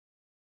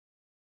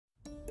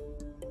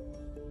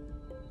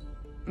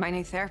My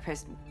new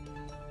therapist.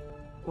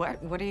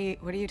 What are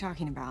you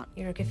talking about?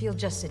 Eric, if you'll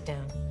just sit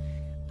down.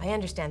 I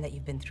understand that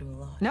you've been through a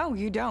lot. No,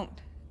 you don't.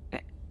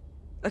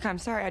 Look, I'm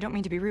sorry, I don't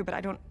mean to be rude, but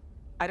I don't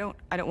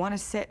want to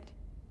sit.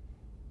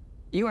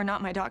 You are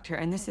not my doctor,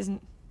 and this is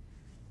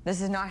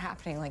not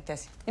happening like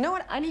this. You know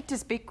what? I need to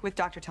speak with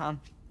Dr.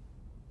 Tom.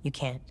 You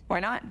can't. Why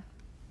not?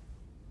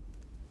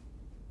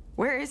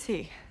 Where is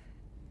he?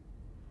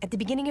 At the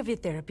beginning of your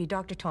therapy,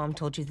 Dr. Tom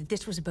told you that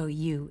this was about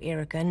you,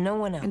 Erica, and no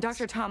one else. And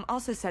Dr. Tom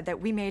also said that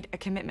we made a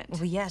commitment.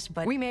 Well, yes,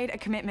 but... We made a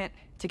commitment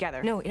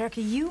together. No,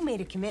 Erica, you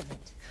made a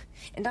commitment.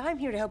 And I'm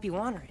here to help you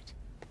honor it.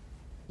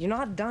 You're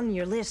not done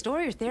your list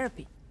or your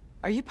therapy.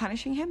 Are you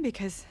punishing him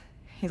because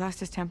he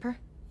lost his temper?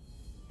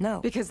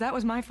 No. Because that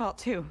was my fault,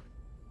 too.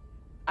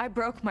 I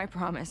broke my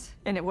promise,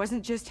 and it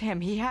wasn't just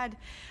him. He had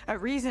a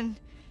reason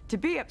to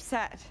be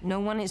upset. No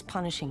one is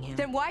punishing him.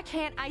 Then why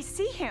can't I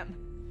see him?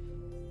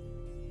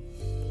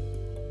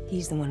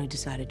 He's the one who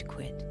decided to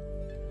quit.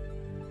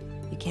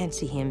 You can't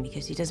see him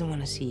because he doesn't want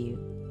to see you.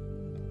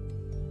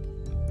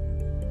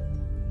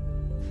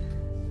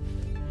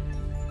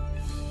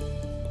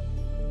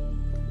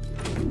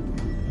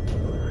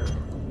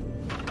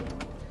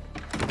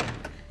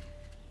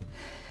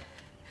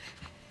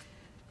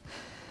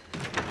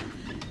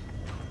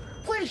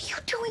 What are you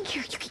doing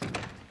here?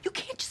 You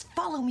can't just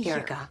follow me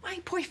Erica. here. My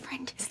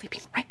boyfriend is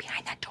sleeping right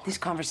behind that door. This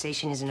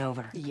conversation isn't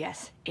over.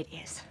 Yes, it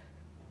is.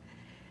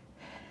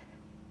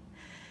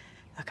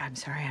 Look, I'm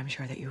sorry. I'm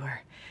sure that you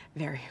are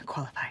very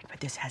qualified, but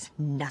this has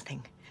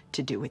nothing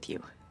to do with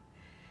you.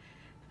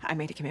 I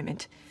made a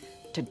commitment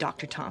to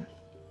Dr. Tom.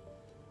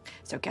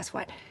 So guess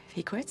what? If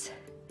he quits,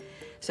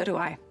 so do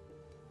I.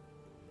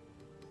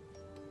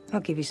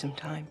 I'll give you some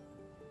time.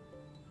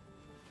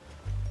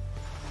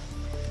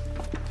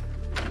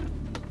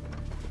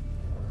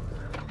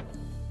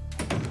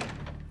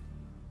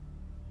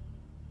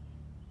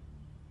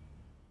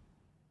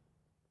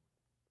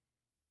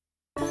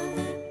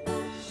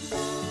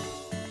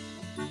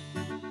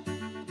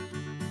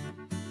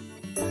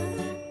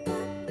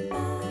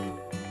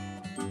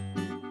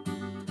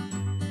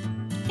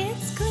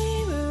 It's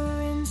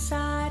clearer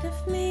inside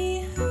of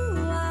me who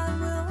I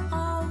will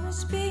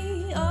always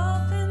be.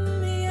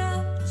 Open me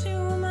up to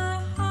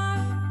my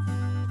heart.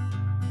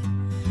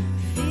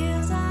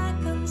 Feels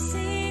like I'm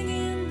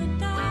singing the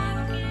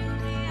dark. Open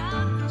me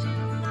up to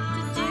my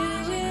heart. To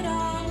do it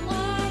all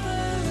over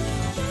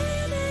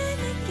again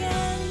and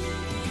again.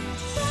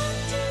 Back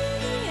to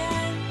the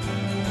end.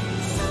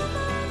 Some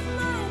of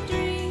my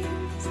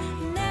dreams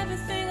and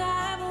everything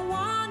I ever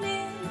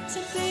wanted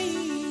to be.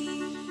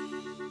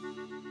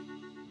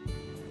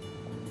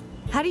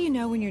 How do you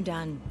know when you're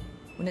done?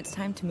 When it's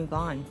time to move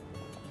on?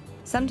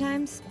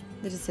 Sometimes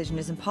the decision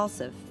is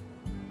impulsive.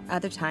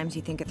 Other times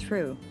you think it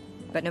through.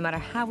 But no matter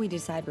how we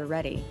decide we're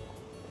ready,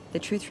 the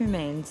truth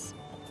remains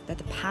that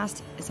the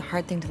past is a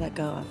hard thing to let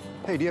go of.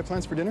 Hey, do you have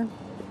plans for dinner?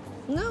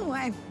 No,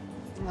 I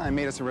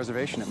made us a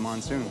reservation at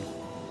Monsoon.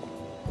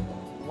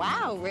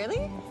 Wow,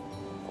 really?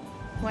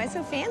 Why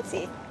so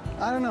fancy?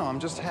 I don't know, I'm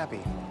just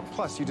happy.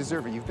 Plus, you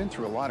deserve it. You've been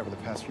through a lot over the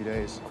past few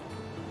days.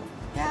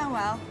 Yeah,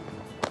 well.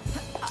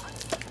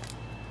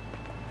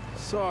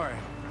 Sorry.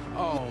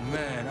 Oh,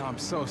 man, I'm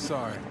so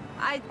sorry.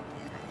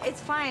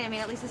 It's fine. I mean,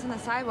 at least it's on the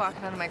sidewalk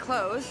and under my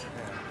clothes.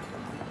 Yeah.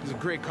 There's a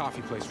great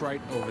coffee place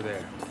right over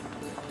there.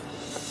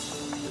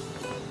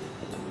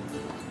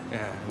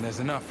 Yeah, and there's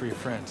enough for your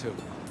friend, too.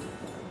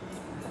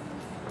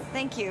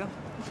 Thank you.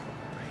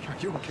 Are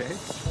you okay?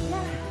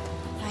 Yeah,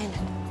 fine.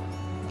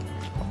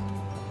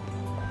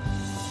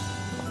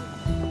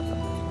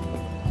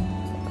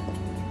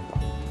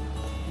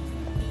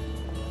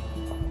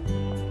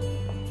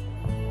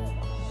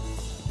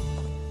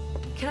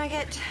 Can I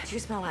get 2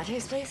 small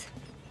lattes, please?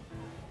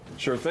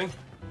 Sure thing.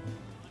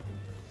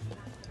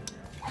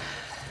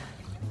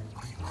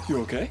 You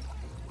okay?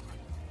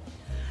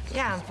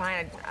 Yeah, I'm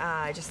fine.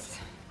 I just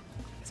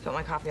spilled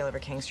my coffee all over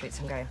King Street.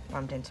 Some guy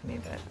bumped into me,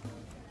 but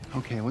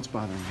Okay, what's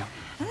bothering you?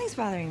 nothing's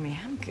bothering me.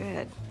 I'm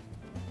good.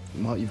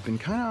 Well, you've been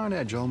kind of on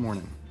edge all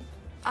morning.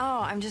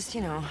 Oh, I'm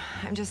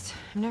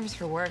nervous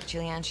for work.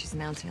 Julianne, she's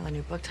announcing all the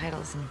new book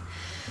titles, and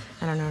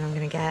I don't know what I'm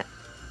gonna get.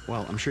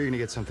 Well, I'm sure you're gonna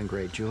get something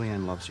great.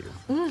 Julianne loves you.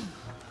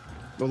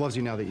 Well, loves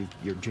you now that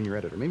you're junior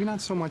editor. Maybe not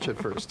so much at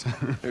first.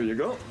 Here you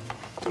go.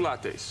 2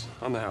 lattes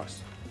on the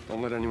house.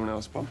 Don't let anyone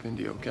else bump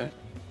into you, okay?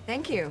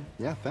 Thank you.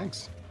 Yeah,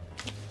 thanks.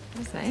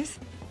 That's nice.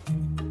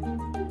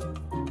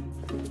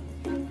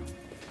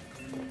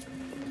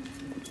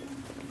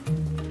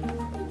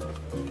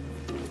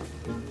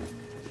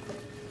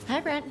 Hi,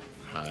 Brent.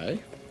 Hi.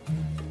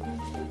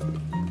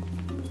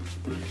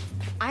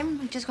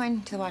 I'm just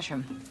going to the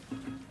washroom.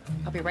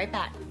 I'll be right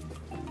back.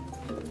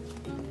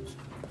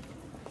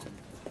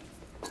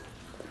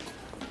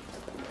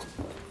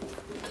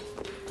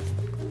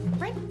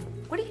 Brent,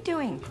 what are you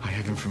doing? I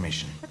have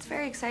information. That's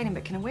very exciting,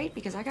 but can it wait?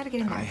 Because I gotta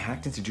get in there. I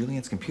hacked into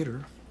Julianne's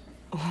computer.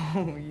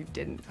 Oh, you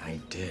didn't. I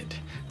did.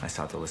 I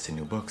saw the list of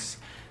new books.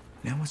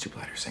 Now what's your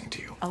bladder saying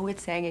to you? Oh,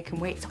 it's saying it can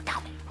wait, so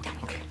tell me. Tell me.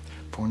 Okay,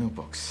 4 new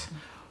books.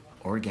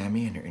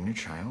 Origami and Your Inner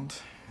Child.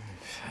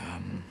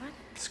 What?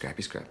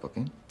 scrappy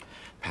scrapbooking,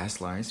 past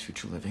lives,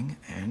 future living,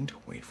 and,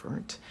 wait for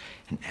it,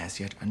 an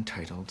as-yet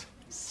untitled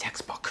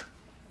sex book.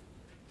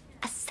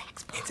 A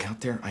sex book? It's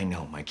out there. I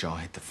know. My jaw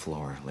hit the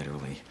floor,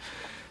 literally.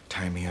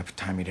 Tie me up,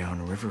 tie me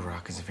down. River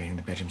Rock is invading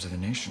the bedrooms of the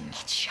nation.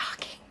 It's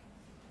shocking.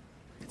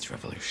 It's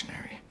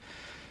revolutionary.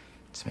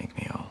 It's make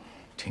me all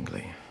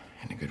tingly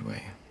in a good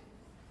way.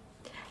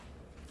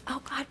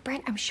 Oh, God,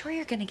 Brent, I'm sure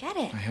you're gonna get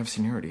it. I have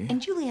seniority.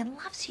 And Julian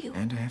loves you.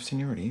 And I have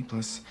seniority.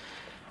 Plus,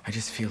 I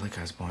just feel like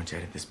I was born to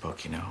edit this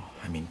book, you know?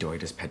 I mean, Dory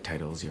does pet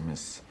titles, you're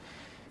Miss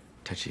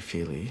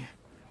Touchy-Feely.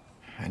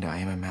 And I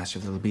am a master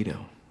of the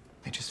libido.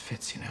 It just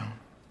fits, you know?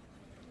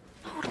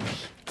 Totally.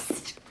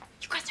 Psst.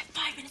 You guys are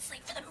 5 minutes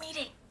late for the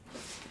meeting.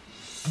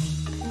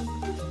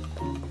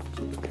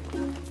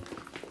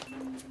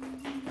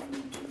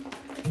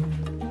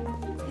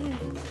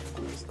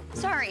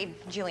 Sorry,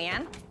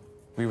 Julianne.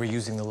 We were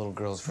using the little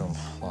girls from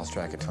Lost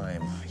Track of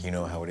Time. You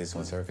know how it is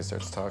once Erica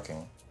starts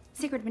talking.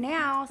 Secret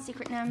now,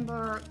 secret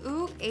number,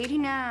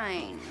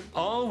 89.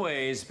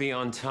 Always be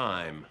on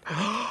time.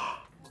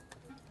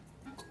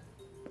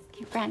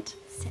 Okay, Brent,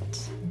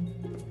 sit.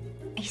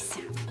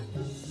 ASAP.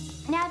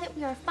 Now that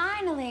we are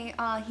finally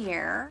all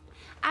here,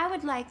 I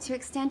would like to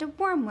extend a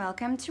warm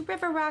welcome to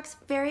River Rock's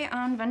very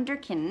own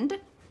wunderkind,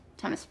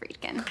 Thomas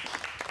Friedkin.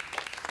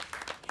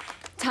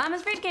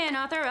 Thomas Friedkin,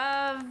 author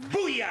of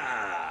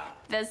Booyah!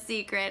 The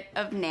Secret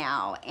of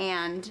Now,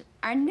 and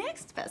our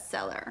next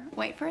bestseller,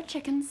 wait for it,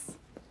 chickens.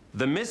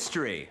 The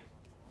Mystery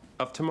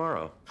of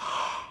Tomorrow.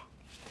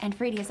 And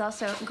Friedy has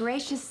also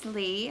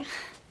graciously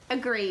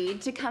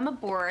agreed to come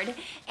aboard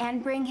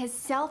and bring his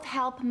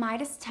self-help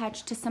Midas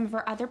touch to some of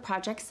our other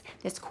projects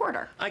this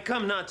quarter. I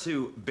come not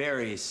to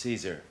bury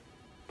Caesar,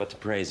 but to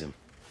praise him.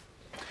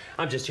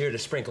 I'm just here to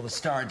sprinkle the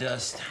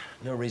stardust.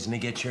 No reason to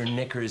get your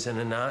knickers in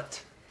a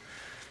knot.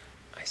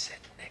 I said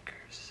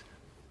knickers.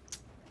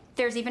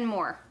 There's even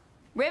more.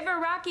 River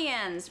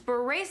Rockians,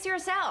 brace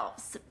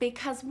yourselves,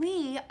 because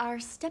we are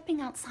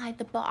stepping outside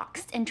the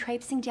box and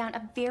traipsing down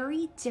a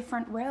very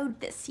different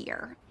road this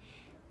year.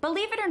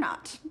 Believe it or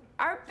not,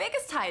 our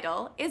biggest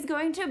title is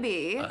going to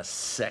be... A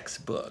sex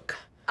book.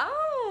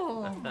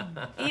 Oh,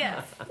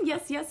 yes,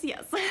 yes, yes,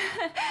 yes.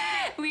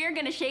 We are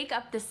gonna shake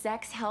up the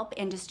sex help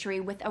industry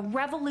with a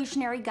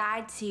revolutionary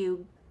guide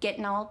to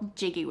getting all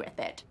jiggy with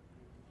it.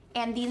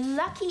 And the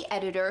lucky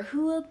editor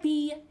who will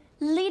be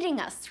leading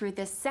us through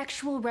this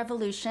sexual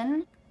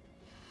revolution,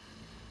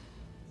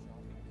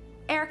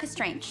 Erica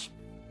Strange.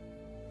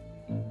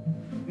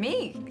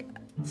 Me?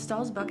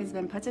 Stoll's book has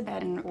been put to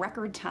bed in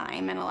record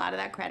time, and a lot of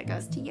that credit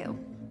goes to you.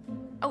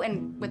 Oh,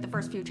 and with the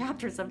first few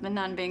chapters of The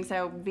Nun being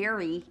so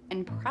very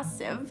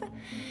impressive,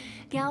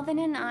 Galvin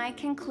and I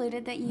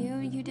concluded that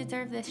you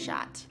deserve this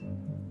shot.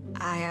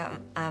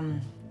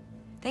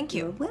 Thank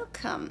you. You're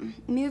welcome.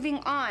 Moving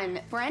on,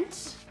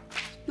 Brent,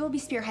 you'll be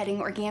spearheading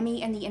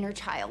Origami and the Inner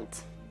Child.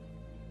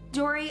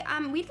 Dory,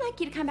 we'd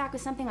like you to come back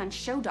with something on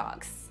show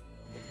dogs.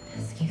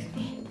 Excuse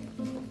me.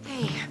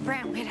 Hey,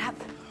 Brent, wait up.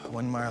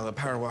 1 mile of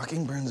power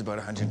walking burns about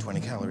 120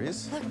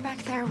 calories. Look back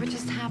there, what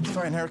just happened?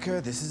 Fine,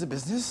 Erica, this is a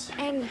business.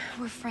 And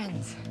we're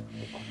friends.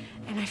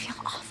 And I feel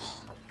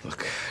awful.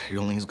 Look,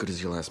 you're only as good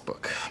as your last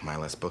book. My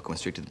last book went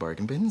straight to the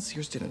bargain bins,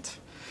 yours didn't.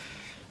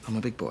 I'm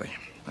a big boy.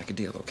 Like a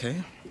deal,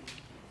 okay?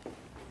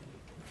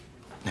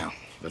 Now,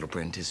 little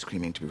Brent is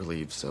screaming to be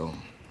relieved, so...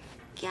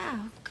 Yeah,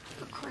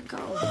 go.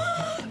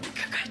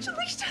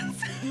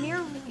 Congratulations.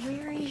 You're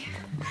very...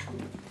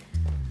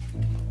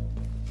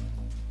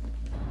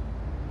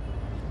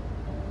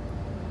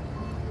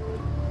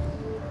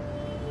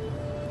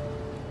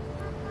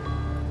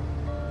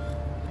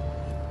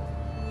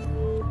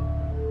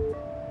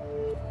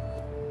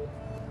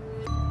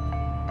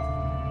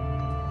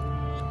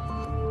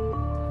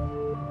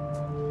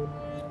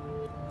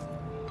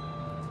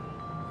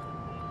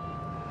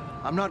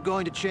 I'm not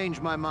going to change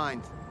my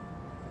mind.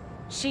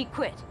 She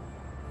quit.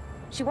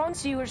 She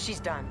wants you or she's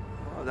done.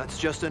 Well, that's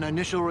just an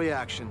initial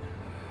reaction.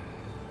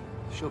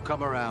 She'll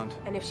come around.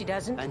 And if she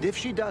doesn't? And if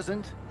she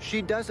doesn't,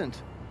 she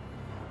doesn't.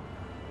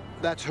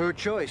 That's her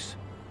choice.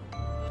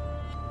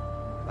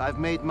 I've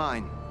made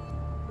mine.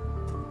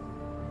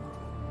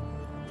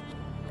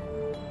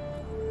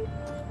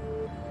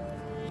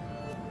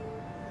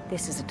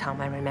 This is a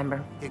Tom I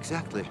remember.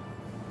 Exactly.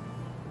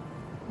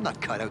 I'm not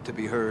cut out to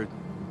be her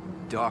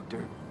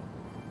doctor.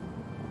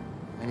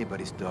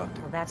 Anybody's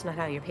doctor. Well, that's not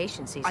how your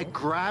patient sees I it.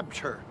 grabbed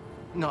her,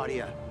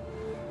 Naadiah.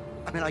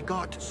 I mean, I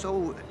got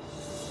so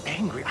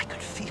angry, I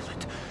could feel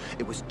it.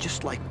 It was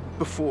just like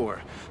before.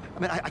 I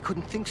mean, I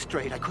couldn't think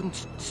straight. I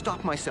couldn't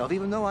stop myself,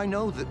 even though I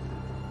know that...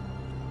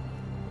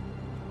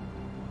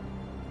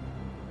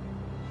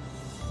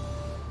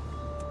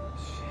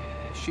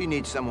 She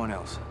needs someone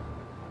else.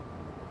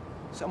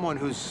 Someone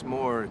who's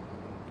more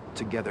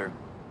together.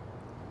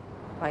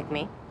 Like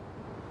me?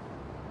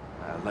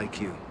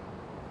 Like you.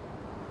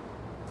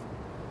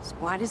 So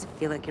why does it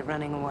feel like you're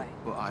running away?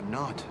 Well, I'm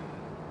not.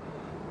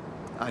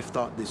 I've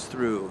thought this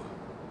through.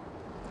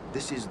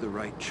 This is the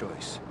right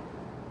choice.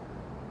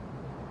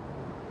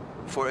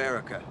 For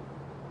Erica.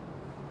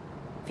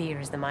 Fear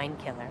is the mind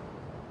killer.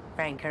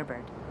 Frank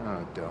Herbert.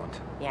 Oh,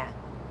 don't. Yeah.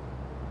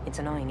 It's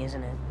annoying,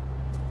 isn't it?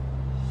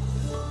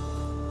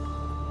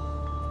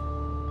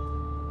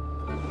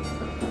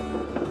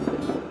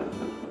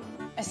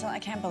 I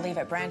can't believe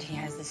it, Brent. He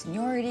has the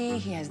seniority,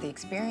 he has the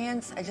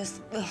experience. I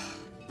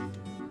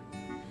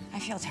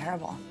feel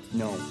terrible.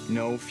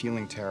 No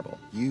feeling terrible.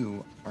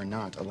 You are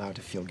not allowed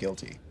to feel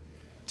guilty.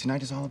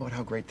 Tonight is all about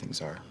how great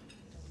things are.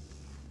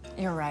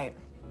 You're right.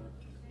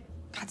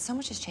 God, so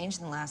much has changed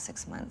in the last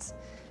 6 months.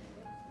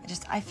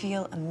 I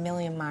feel a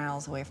million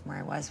miles away from where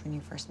I was when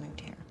you first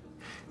moved here.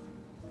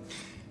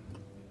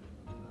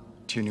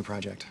 To your new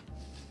project.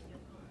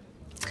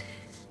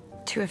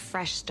 To a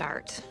fresh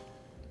start.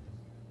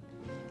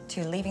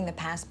 To leaving the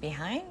past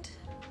behind.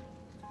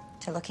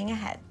 To looking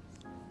ahead.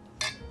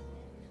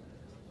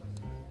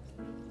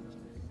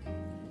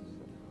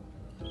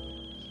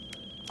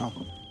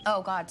 Oh.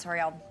 Oh, God,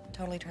 sorry. I'll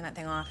totally turn that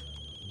thing off.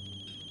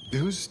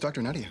 Who's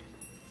Dr. Naadiah?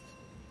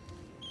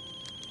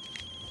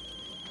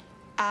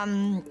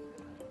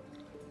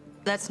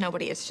 That's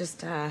nobody. It's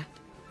just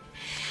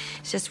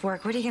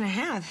work. What are you gonna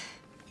have?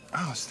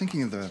 Oh, I was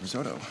thinking of the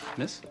risotto.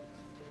 Miss,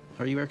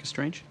 are you Erica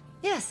Strange?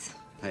 Yes.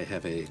 I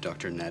have a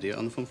Dr. Naadiah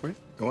on the phone for you.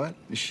 What?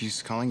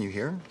 She's calling you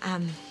here?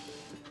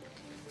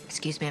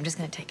 Excuse me. I'm just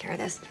gonna take care of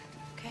this.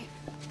 Okay.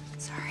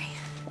 Sorry.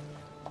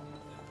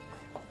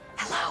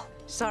 Hello.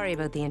 Sorry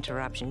about the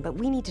interruption, but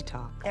we need to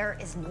talk. There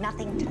is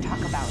nothing to talk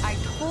about. I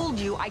told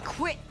you I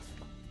quit.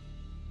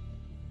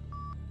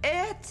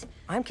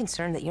 I'm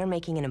concerned that you're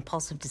making an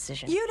impulsive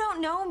decision. You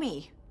don't know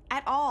me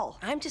at all.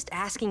 I'm just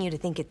asking you to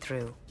think it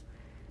through.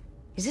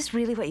 Is this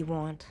really what you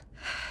want?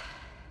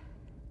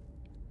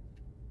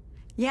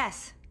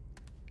 Yes.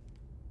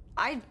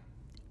 I've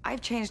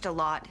changed a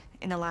lot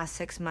in the last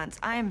 6 months.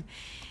 I'm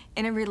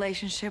in a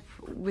relationship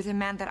with a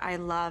man that I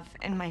love,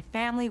 and my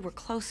family, we're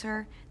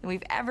closer than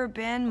we've ever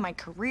been. My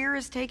career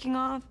is taking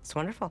off. It's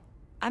wonderful.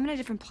 I'm in a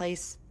different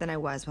place than I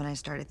was when I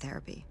started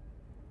therapy.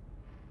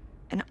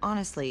 And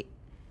honestly,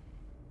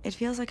 it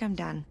feels like I'm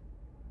done.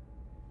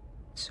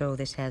 So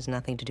this has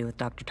nothing to do with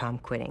Dr. Tom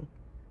quitting?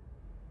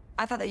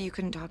 I thought that you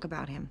couldn't talk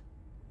about him.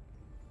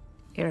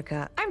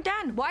 Erica, I'm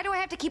done. Why do I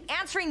have to keep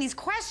answering these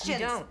questions?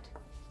 you don't.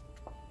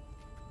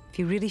 If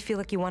you really feel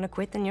like you want to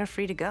quit, then you're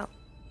free to go.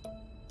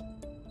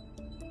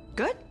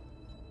 Good.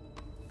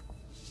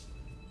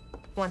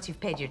 Once you've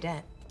paid your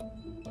debt.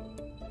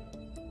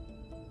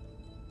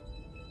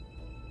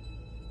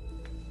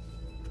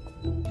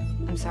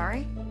 I'm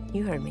sorry?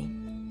 You heard me.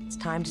 It's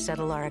time to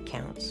settle our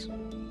accounts.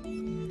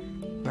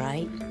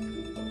 Right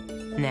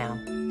now.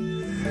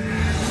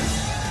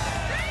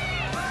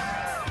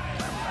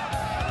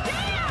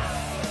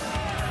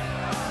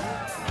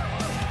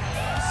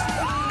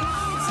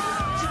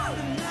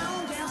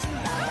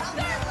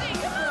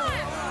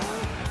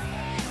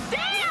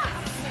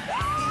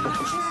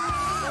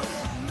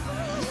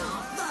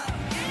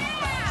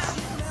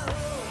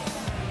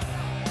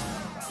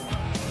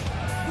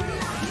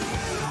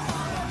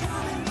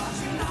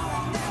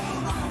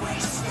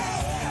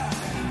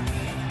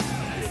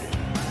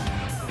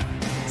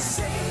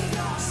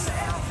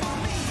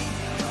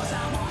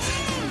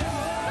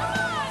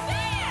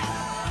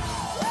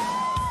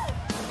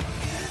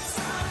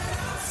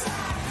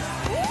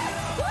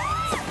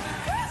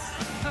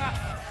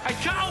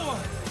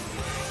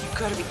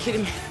 You gotta be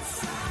kidding me.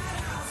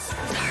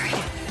 Sorry.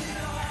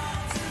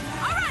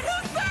 All right,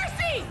 who's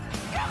thirsty?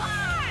 Come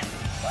on!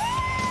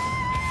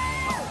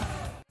 Woo!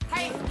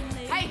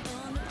 Hey,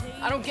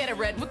 I don't get it,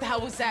 Red. What the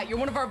hell was that? You're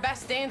one of our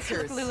best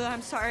dancers. Lulu,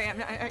 I'm sorry.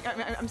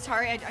 I'm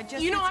sorry. I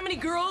just. You know how many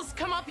girls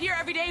come up here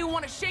every day who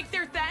want to shake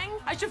their thing?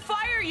 I should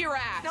fire your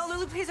ass. No,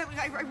 Lulu, please.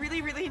 I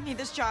really need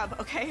this job,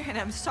 okay? And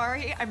I'm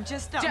sorry. I'm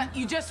just.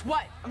 You just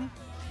what?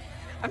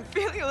 I'm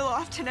feeling a little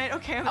off tonight,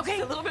 okay? I'm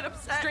just a little bit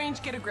upset.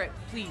 Strange, get a grip,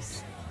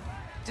 please.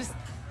 Just,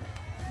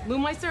 Lou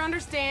Meister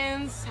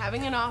understands,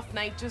 having an off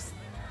night, just,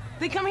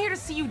 they come here to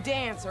see you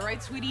dance, all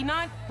right, sweetie?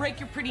 Not break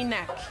your pretty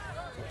neck.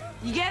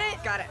 You get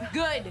it? Got it.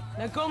 Good.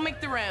 Now go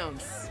make the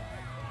rounds.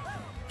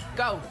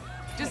 Go.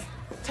 Just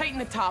tighten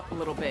the top a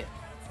little bit.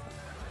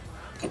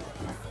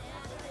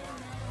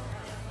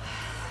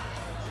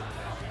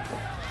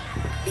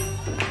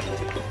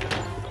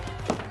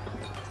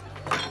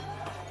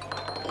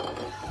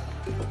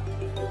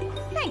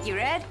 Thank you,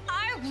 Red.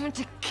 I want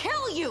to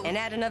kill you! And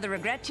add another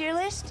regret to your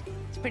list?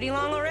 It's pretty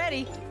long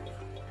already.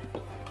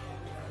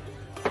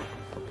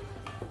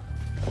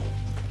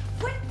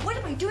 What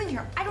am I doing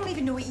here? I don't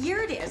even know what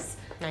year it is.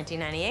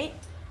 1998.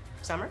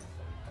 Summer.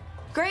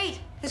 Great.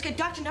 That's good.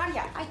 Dr.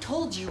 Naadiah, I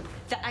told you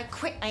that I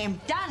quit. I am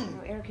done.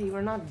 No, Erica, you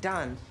are not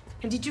done.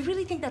 And did you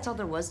really think that's all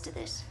there was to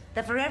this?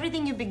 That for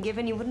everything you've been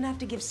given, you wouldn't have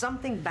to give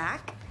something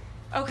back?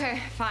 Okay,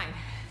 fine.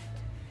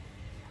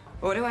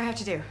 What do I have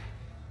to do?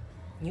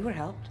 You were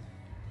helped.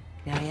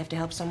 Now you have to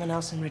help someone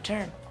else in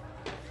return.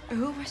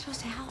 Who am I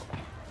supposed to help?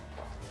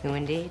 Who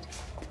indeed?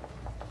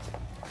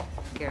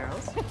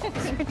 Girls.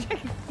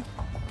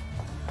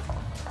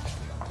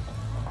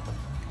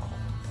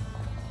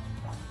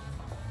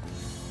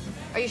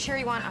 Are you sure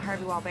you want a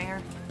Harvey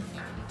Wallbanger?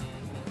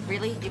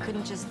 Really? You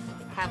couldn't just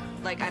have,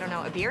 like, I don't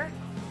know, a beer?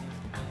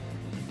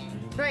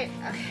 Right.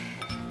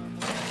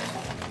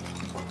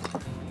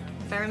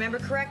 If I remember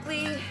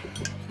correctly,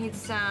 need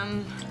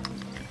some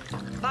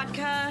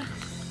vodka,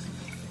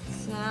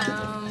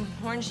 some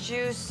orange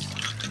juice,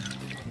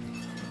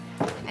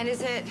 and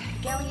is it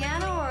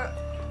Galliano or...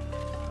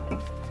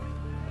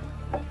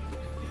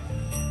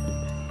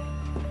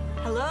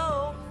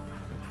 Hello?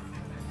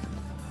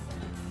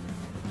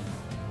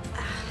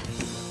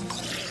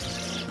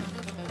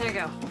 There you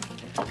go.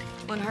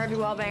 One Harvey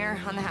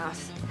Wallbanger on the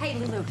house. Hey,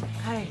 Lulu.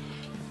 Hi.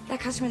 That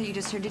customer that you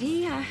just heard, did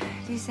he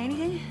say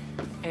anything?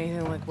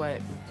 Anything like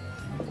what?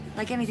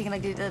 Like anything,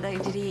 like did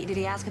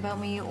he ask about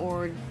me,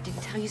 or did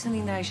he tell you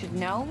something that I should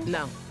know?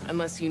 No,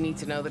 unless you need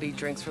to know that he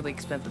drinks really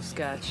expensive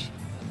scotch.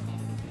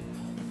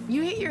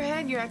 You hit your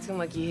head, you're acting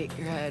like you hit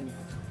your head.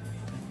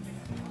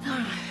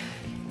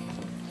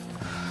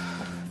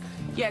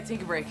 Yeah,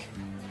 take a break.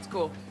 It's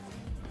cool.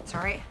 It's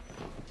all right.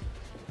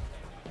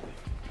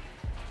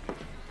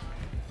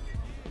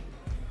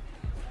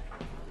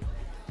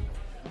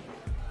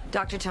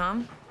 Dr.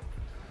 Tom?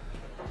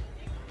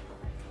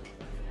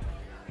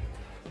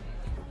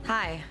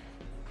 Hi.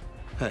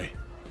 Hey.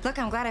 Look,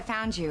 I'm glad I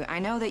found you. I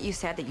know that you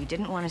said that you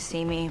didn't want to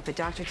see me, but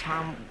Dr.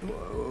 Tom...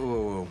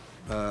 Whoa.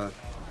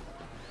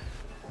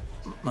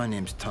 My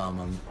name's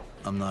Tom.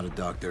 I'm not a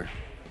doctor.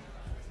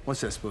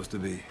 What's that supposed to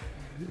be?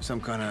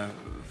 Some kind of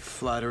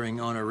flattering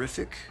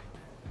honorific?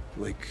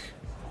 Like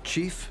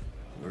chief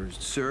or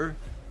sir?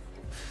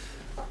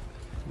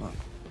 Well,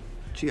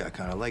 gee, I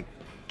kind of like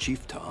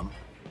Chief Tom.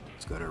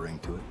 It's got a ring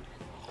to it.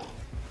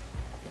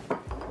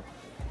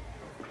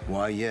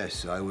 Why,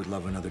 yes, I would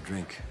love another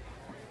drink.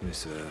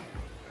 Miss,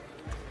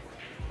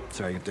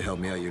 sorry, you have to help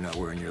me out. You're not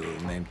wearing your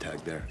little name tag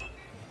there.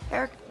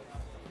 Eric...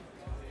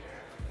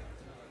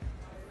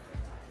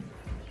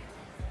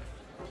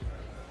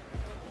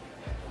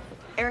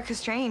 Erica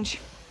Strange.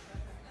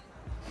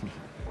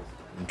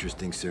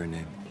 Interesting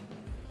surname.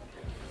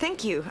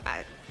 Thank you.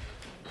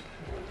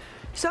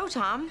 So,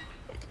 Tom,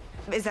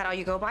 is that all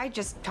you go by?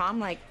 Just Tom,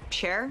 like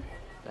Cher?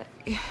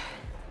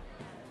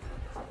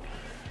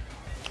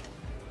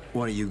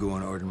 Why don't you go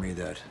and order me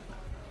that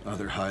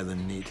other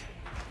Highland neat?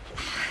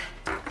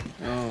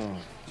 Oh,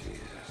 Jesus.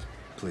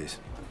 Please,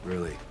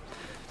 really.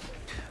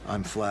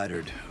 I'm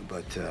flattered,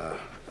 but,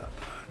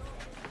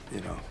 you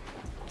know,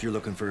 if you're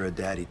looking for a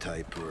daddy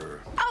type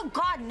or... Oh,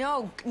 God,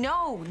 no.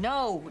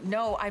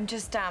 I'm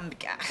just,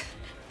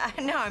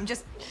 no, I'm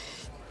just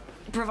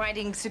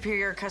providing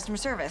superior customer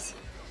service.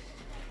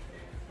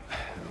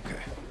 Okay,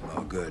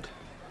 well, good.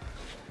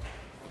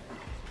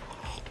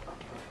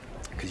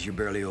 Because you're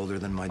barely older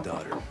than my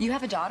daughter. You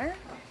have a daughter?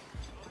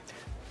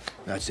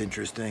 That's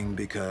interesting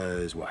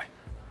because why?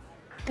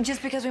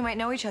 Just because we might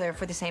know each other if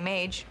we're the same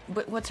age.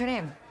 But what's her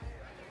name?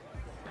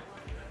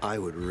 I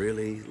would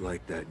really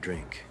like that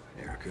drink,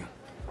 Erica.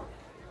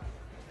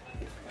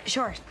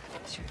 Sure.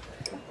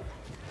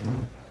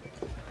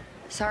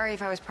 Sorry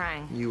if I was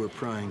prying. You were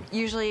prying.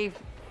 Usually,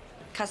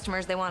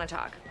 customers, they want to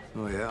talk.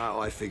 Oh, yeah?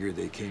 I figured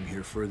they came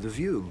here for the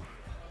view.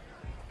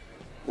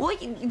 Well,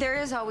 there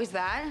is always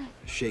that.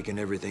 Shaking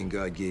everything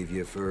God gave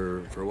you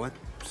for what?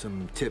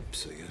 Some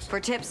tips, I guess. For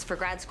tips for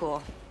grad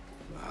school.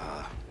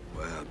 Ah,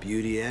 well,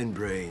 beauty and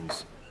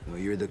brains. Well,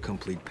 you're the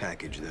complete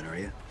package then, are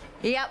you?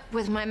 Yep,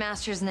 with my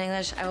master's in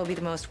English, I will be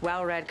the most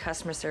well-read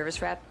customer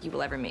service rep you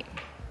will ever meet.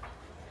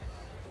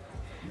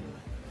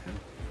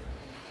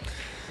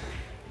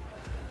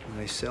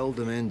 I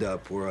seldom end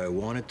up where I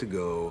wanted to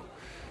go,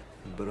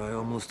 but I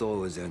almost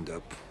always end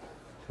up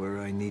where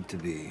I need to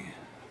be.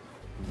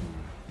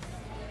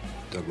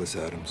 Douglas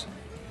Adams.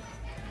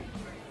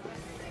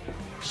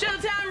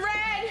 Showtime,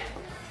 Red!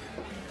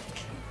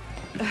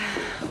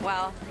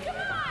 Well,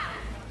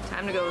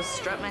 time to go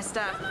strut my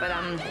stuff, but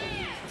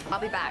I'll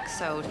be back,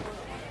 so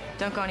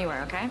don't go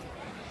anywhere, okay?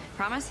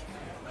 Promise?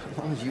 As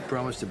long as you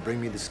promise to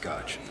bring me the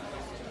scotch.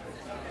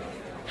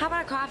 How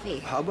about a coffee?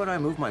 How about I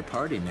move my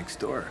party next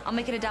door? I'll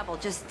make it a double.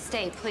 Just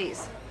stay,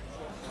 please.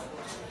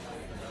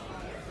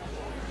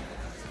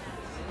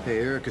 Hey,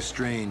 Erica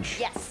Strange.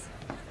 Yes.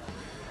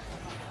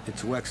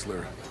 It's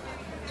Wexler.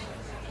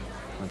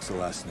 What's the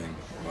last name?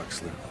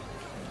 Wexler.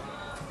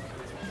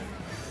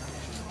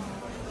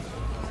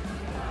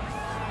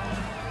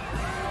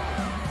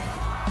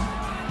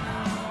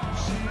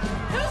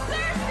 Who's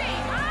thirsty,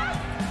 huh?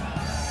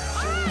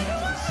 All right, who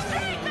wants a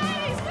drink,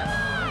 ladies?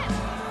 Come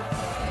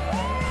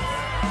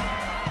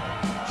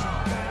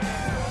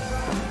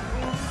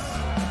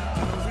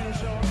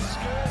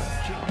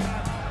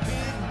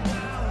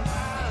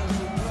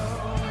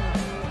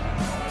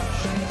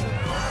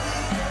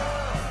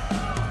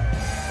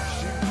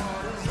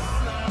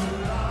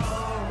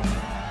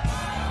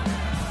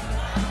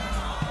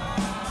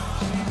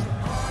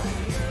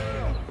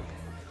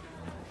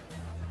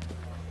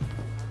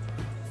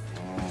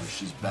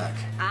She's back.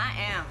 I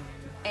am.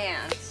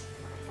 And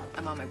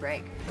I'm on my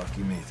break.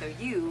 Lucky me. So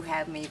you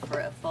have me for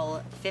a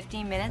full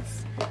 15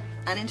 minutes,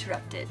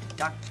 uninterrupted.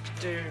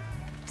 Dr.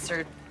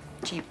 Sir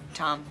Chief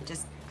Tom.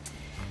 Just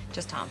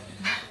Tom.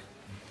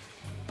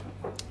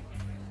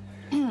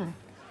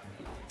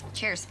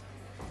 Cheers.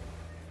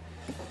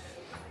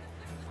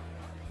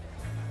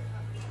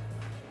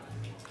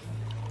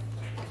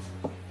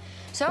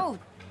 So,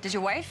 does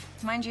your wife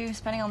mind you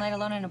spending all night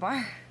alone in a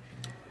bar?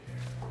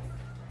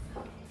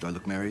 Do I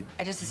look married?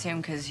 I just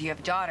assume because you have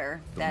a daughter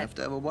Don't have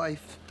to have a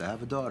wife to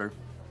have a daughter.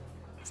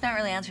 It's not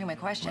really answering my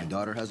question. My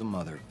daughter has a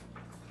mother.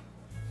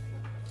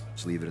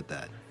 Just leave it at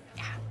that.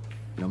 Yeah.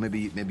 You know,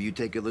 maybe you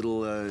take a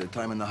little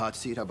time in the hot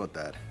seat. How about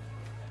that?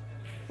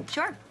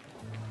 Sure.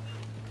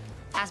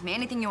 Ask me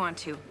anything you want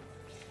to.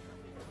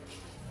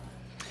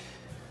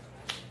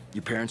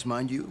 Your parents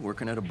mind you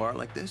working at a bar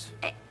like this?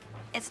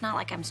 It's not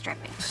like I'm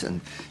stripping. Listen,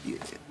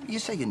 you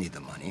say you need the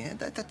money.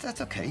 That's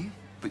okay.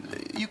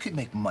 But you could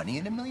make money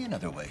in a million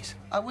other ways.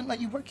 I wouldn't let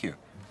you work here.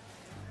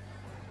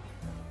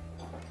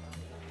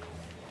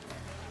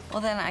 Well,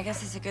 then I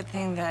guess it's a good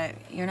thing that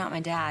you're not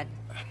my dad.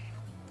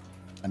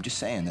 I'm just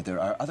saying that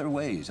there are other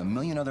ways, a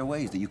million other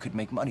ways that you could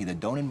make money that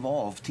don't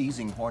involve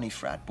teasing horny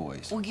frat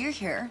boys. Well, you're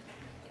here.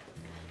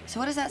 So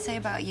what does that say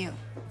about you?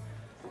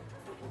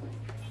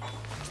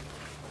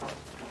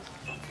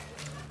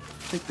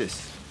 Take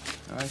this.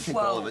 I think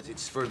Well- all of it.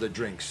 It's for the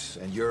drinks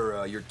and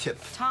your tip.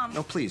 Tom.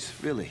 No, please,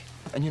 really.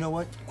 And you know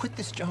what? Quit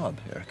this job,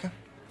 Erica.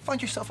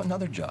 Find yourself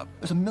another job.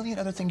 There's a million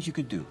other things you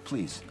could do.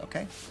 Please,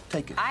 okay?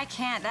 Take it. I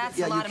can't. That's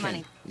yeah, a lot you of can.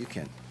 money. You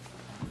can.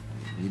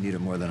 You need it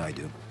more than I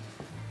do.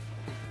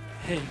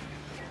 Hey,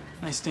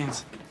 nice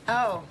dance.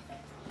 Oh,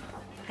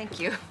 thank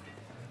you.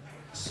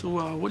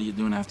 So, what are you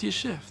doing after your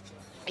shift?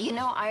 You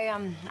know, I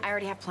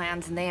already have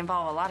plans, and they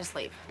involve a lot of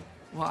sleep.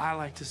 Well, I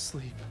like to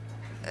sleep.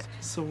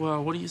 So,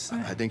 what do you say?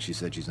 I think she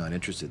said she's not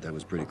interested. That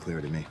was pretty clear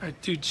to me. All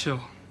right, dude,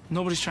 chill.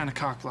 Nobody's trying to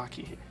cock block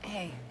you here.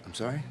 Hey, I'm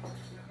sorry?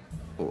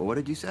 What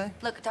did you say?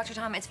 look, Dr.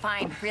 Tom, it's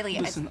fine, really.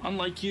 Listen,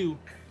 unlike you,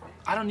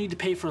 I don't need to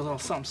pay for a little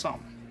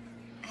something.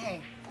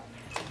 Hey.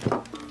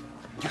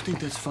 You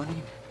think that's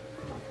funny?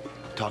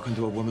 Talking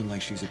to a woman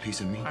like she's a piece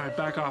of meat? All right,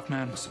 back off,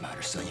 man. What's the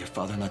matter, son? Your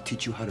father not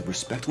teach you how to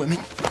respect women?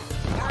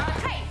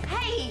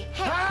 Hey!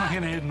 I'm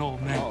gonna hit an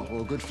old man. Oh,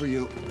 well, good for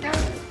you.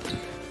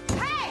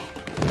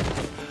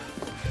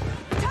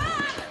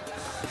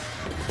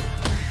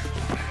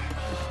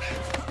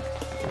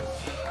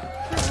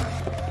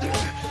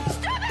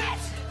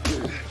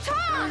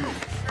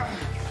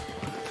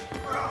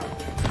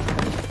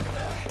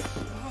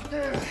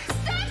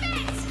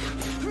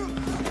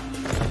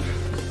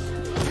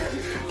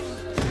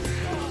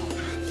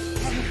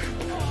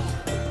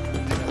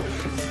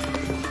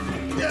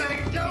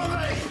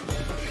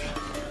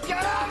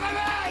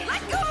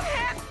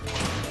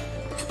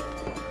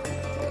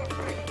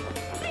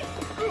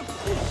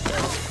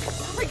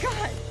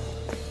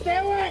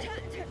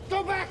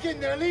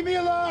 Leave me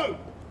alone!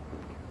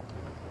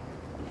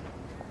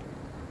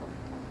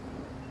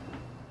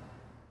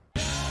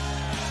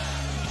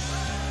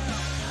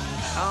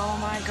 Oh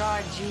my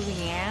God,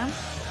 Julianne?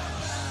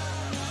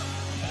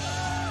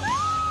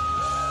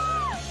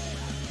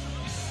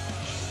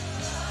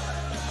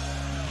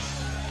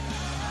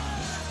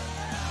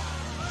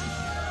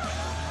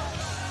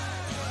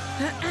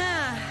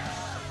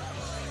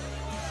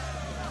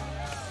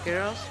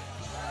 Girls,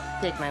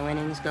 take my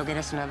winnings, go get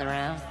us another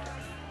round.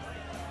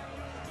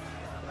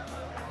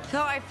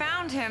 So I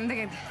found him,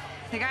 the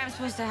guy I'm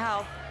supposed to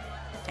help.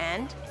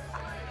 And?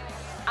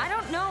 I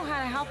don't know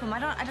how to help him. I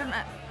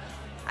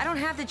don't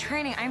have the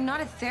training. I'm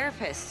not a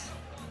therapist.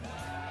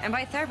 And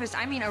by therapist,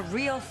 I mean a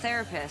real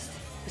therapist.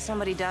 But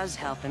somebody does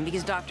help him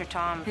because Dr.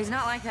 Tom... He's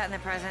not like that in the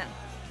present.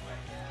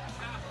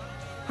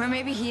 Or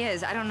maybe he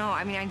is. I don't know.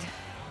 I mean,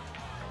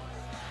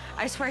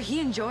 I swear he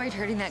enjoyed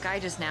hurting that guy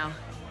just now.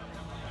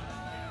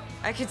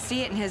 I could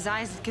see it in his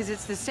eyes because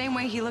it's the same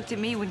way he looked at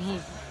me when he...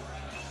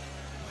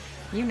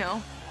 You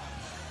know.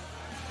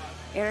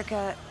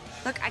 Erica...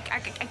 Look, I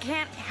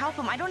can't help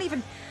him. I don't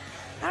even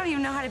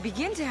know how to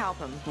begin to help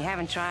him. You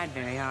haven't tried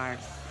very hard.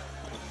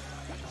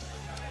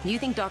 You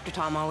think Dr.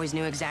 Tom always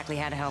knew exactly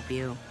how to help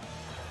you?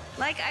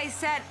 Like I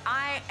said,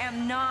 I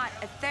am not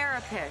a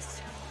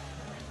therapist.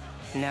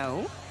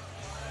 No.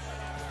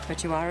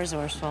 But you are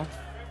resourceful.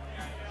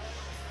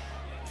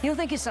 You'll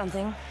think of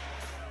something.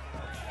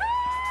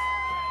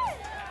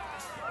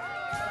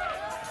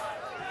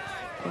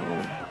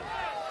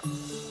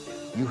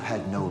 You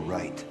had no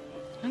right.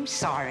 I'm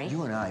sorry.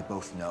 You and I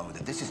both know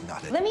that this is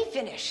not a... Let me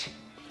finish.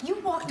 You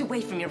walked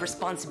away from your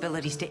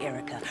responsibilities to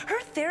Erica.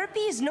 Her therapy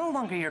is no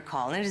longer your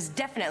call, and it is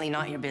definitely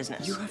not your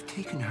business. You have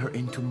taken her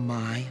into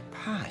my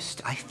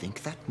past. I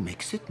think that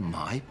makes it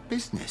my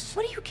business.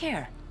 What do you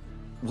care?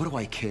 What do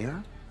I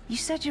care? You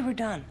said you were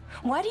done.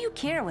 Why do you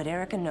care what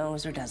Erica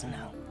knows or doesn't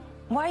know?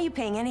 Why are you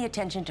paying any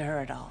attention to her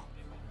at all?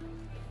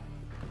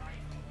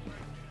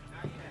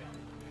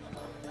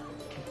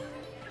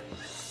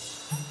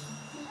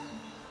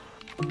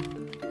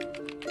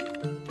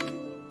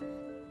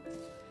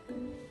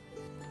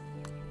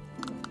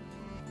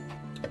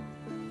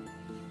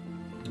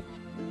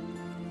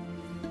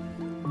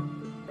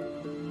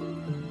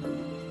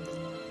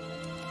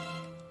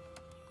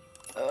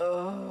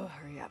 Oh,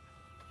 hurry up.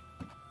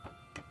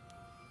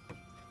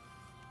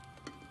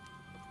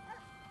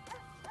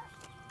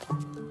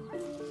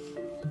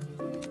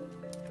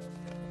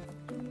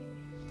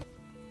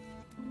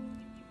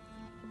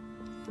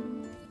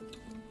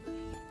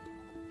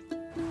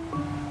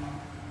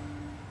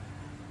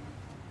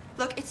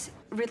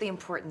 really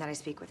important that I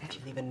speak with him. If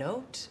you leave a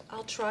note,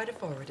 I'll try to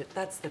forward it.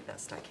 That's the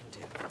best I can do.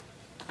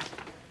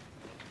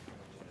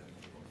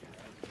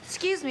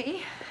 Excuse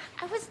me.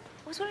 I was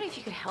wondering if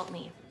you could help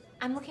me.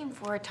 I'm looking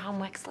for Tom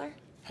Wexler.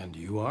 And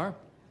you are?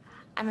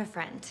 I'm a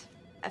friend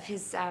of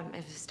his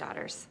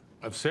daughters.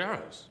 Of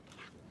Sarah's?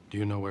 Do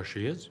you know where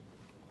she is?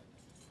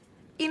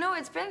 You know,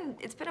 it's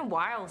been a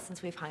while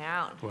since we've hung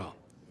out. Well,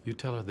 you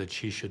tell her that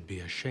she should be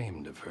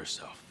ashamed of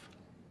herself.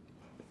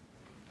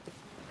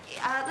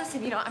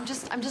 Listen, you know, I'm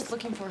just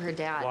looking for her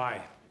dad.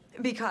 Why?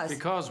 Because.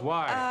 Because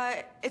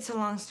why? It's a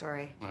long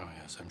story. Oh,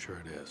 yes, I'm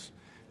sure it is.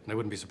 And I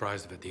wouldn't be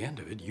surprised if at the end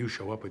of it, you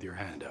show up with your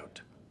hand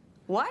out.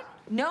 What?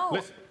 No.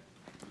 Listen,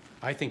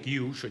 I think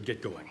you should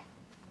get going.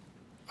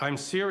 I'm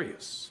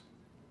serious.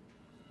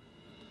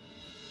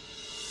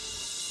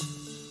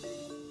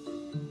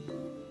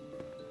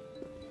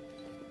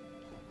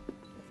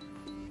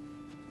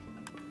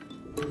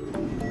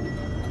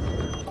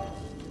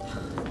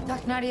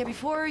 Dr. Naadiah,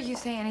 before you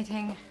say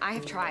anything, I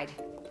have tried.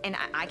 And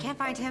I can't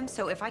find him,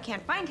 so if I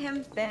can't find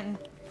him, then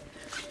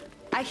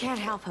I can't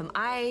help him.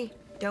 I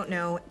don't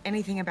know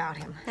anything about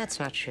him. That's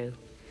not true.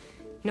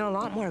 You know a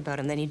lot more about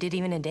him than you did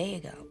even a day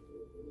ago.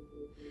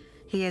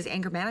 He has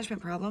anger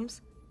management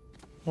problems.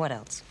 What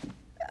else?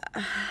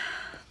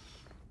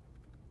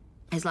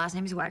 His last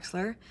name is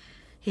Wexler.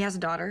 He has a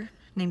daughter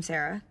named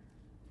Sarah,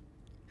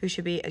 who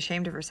should be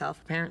ashamed of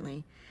herself,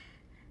 apparently.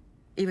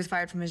 He was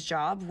fired from his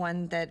job,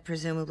 one that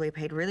presumably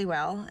paid really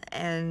well,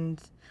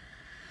 and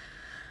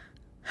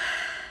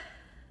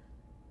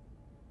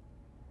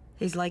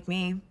he's like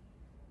me.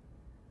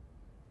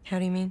 How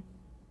do you mean?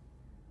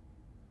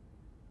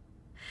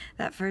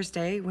 That first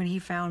day when he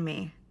found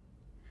me,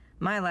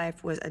 my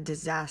life was a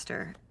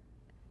disaster.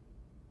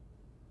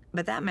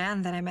 But that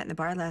man that I met in the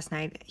bar last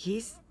night,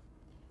 he's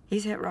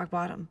hit rock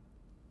bottom.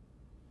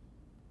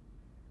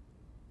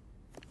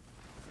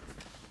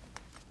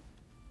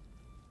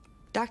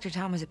 Dr.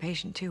 Tom was a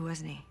patient too,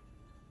 wasn't he?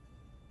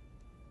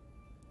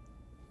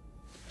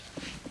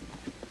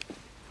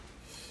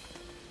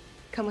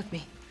 Come with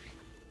me.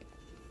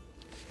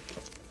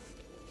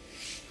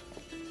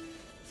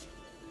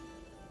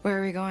 Where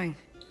are we going?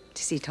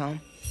 To see Tom.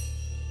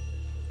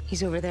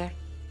 He's over there.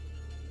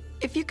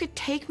 If you could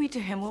take me to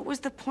him, what was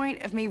the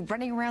point of me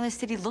running around the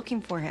city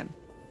looking for him?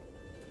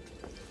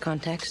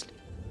 Context?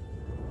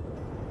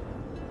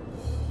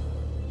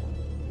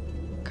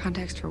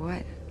 Context for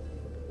what?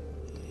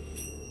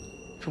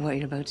 For what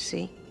you're about to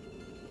see.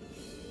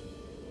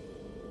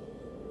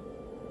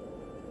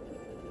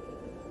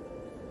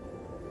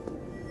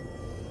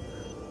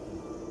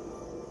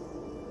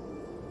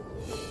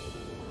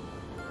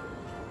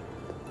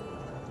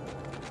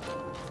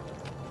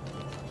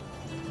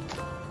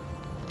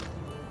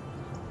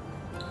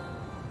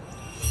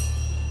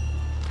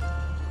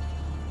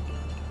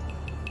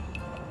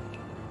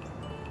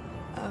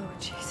 Oh,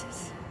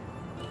 Jesus.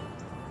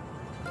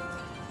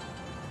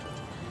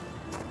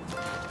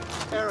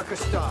 Erica,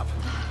 stop.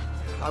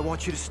 I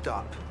want you to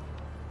stop.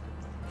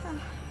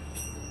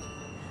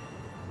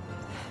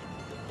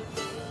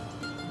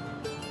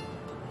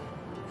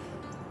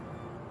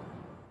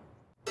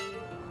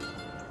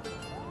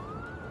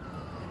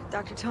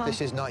 Dr. Tom.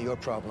 This is not your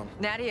problem.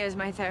 Naadiah is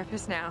my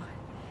therapist now,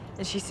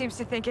 and she seems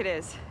to think it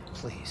is.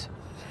 Please.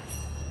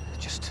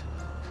 Just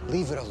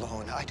leave it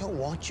alone. I don't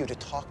want you to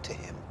talk to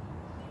him.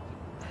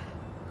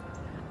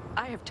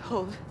 I have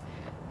told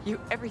you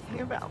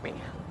everything about me.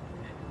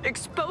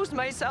 Exposed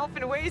myself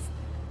in ways...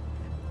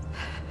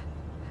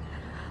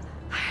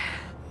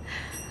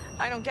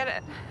 I don't get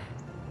it.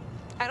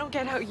 I don't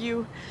get how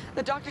you,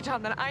 the Dr.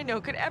 Tom that I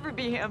know, could ever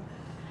be him.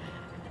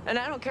 And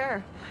I don't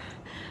care.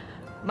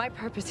 My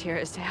purpose here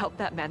is to help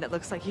that man that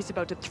looks like he's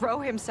about to throw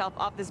himself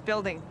off this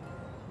building.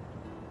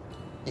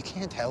 You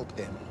can't help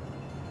him.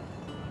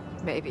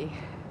 Maybe,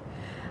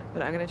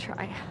 but I'm gonna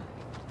try.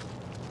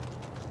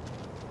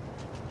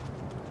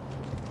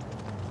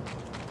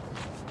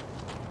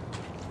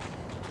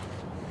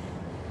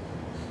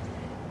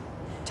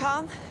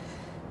 Tom?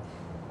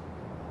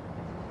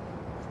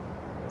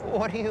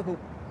 What are you...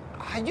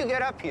 How'd you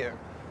get up here?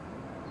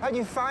 How'd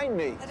you find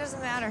me? That doesn't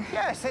matter.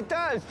 Yes, it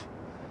does.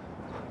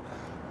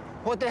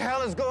 What the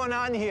hell is going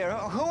on here?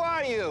 Who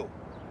are you?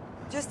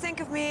 Just think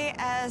of me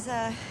as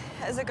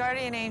a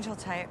guardian angel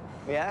type.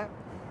 Yeah?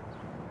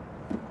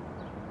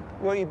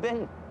 Where you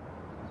been?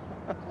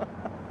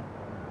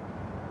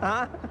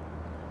 Huh?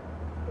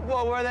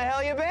 Well, where the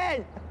hell you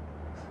been?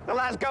 The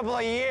last couple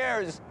of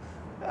years.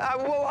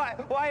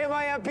 Why am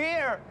I up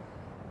here?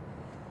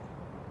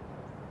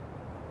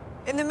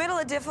 In the middle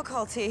of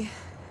difficulty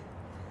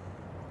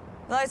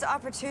lies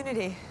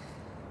opportunity.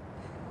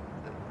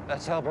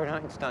 That's Albert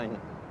Einstein.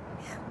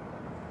 Yeah.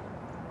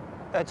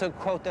 That's a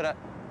quote that I...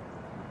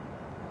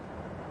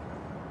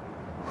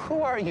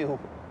 Who are you?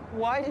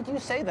 Why did you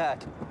say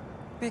that?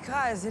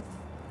 Because it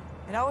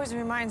always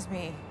reminds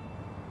me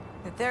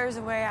that there is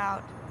a way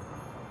out.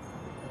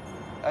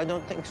 I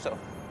don't think so.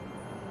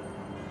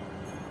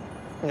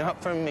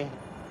 Not for me.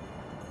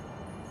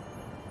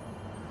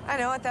 I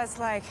know what that's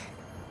like.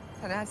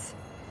 And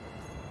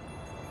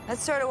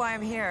That's sort of why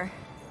I'm here.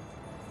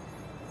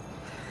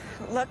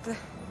 Look,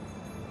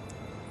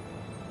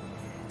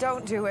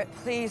 don't do it,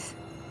 please.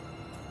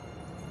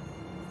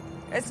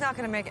 It's not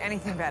gonna make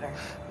anything better.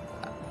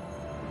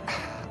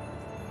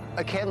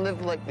 I can't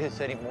live like this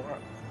anymore.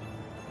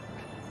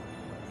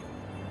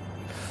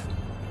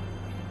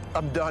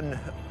 I'm done.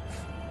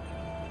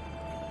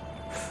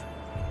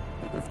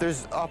 If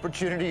there's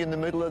opportunity in the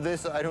middle of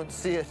this, I don't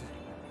see it.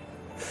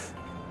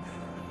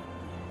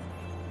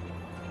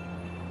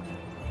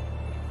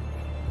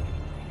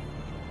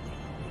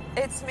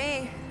 It's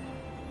me.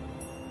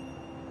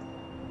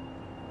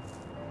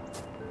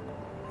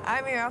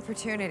 I'm your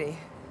opportunity.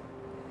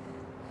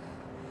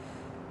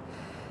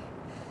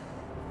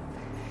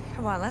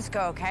 Come on, let's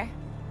go, okay?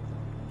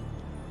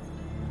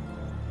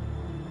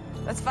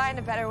 Let's find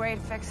a better way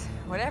to fix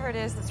whatever it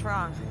is that's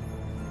wrong.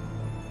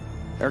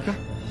 Erica?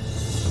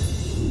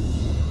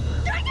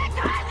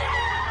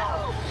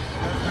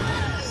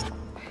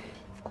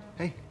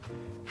 Hey,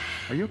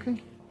 are you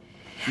okay?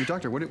 Your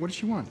doctor, what did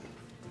she want?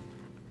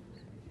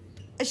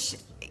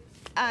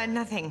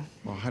 Nothing.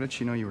 Well, how did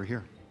she know you were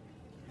here?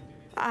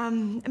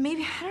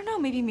 Maybe, I don't know,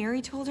 maybe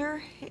Mary told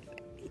her.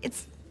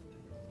 It's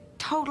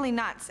totally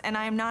nuts, and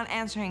I am not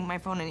answering my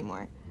phone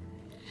anymore.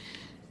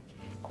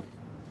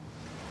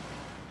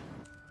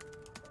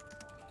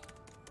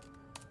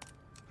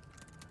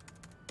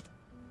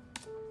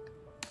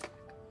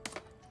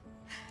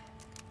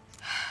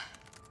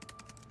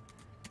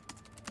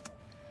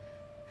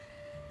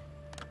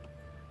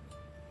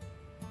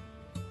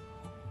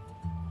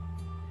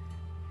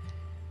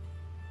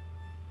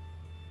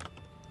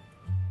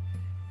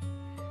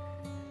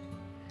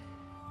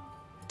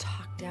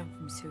 Down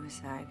from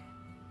suicide.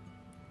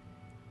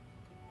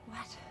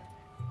 What?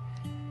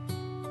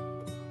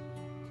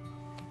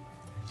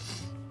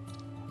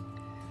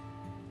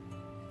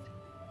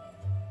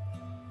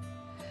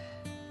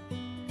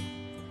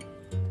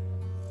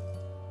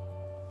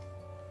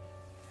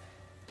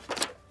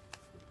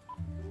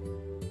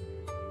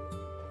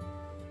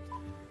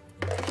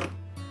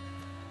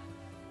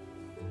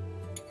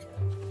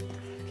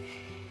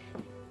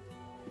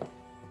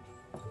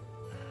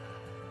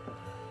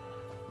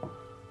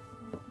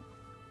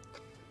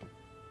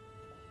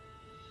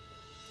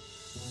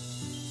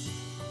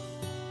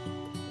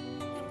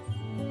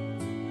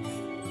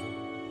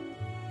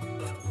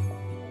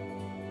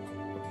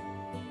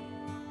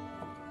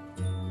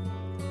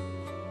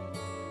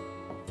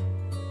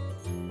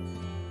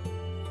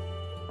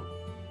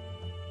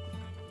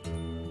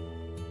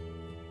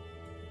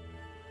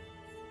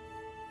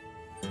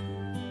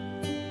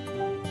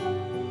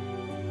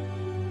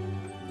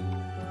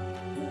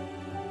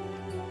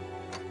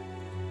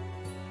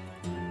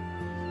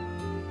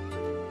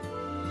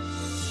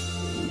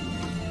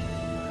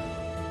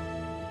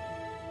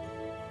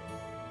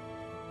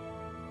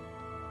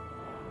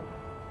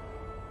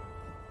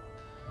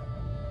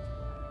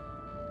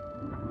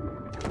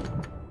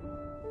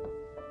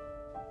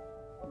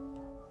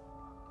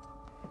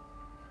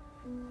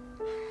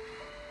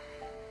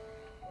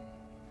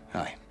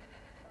 Hi.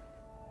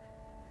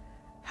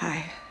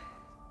 Hi.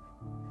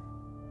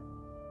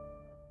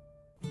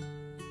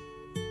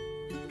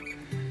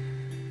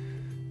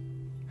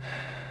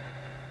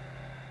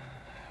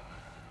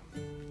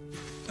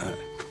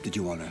 Did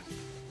you want to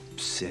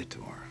sit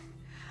or?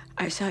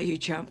 I saw you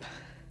jump.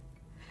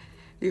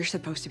 You're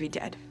supposed to be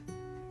dead.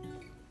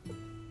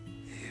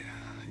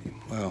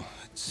 Well,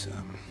 it's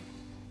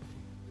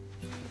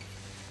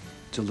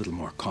a little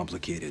more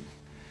complicated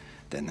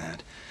than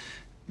that.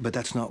 But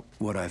that's not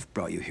what I've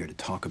brought you here to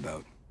talk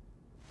about.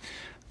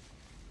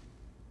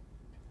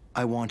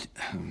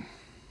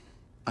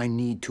 I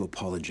need to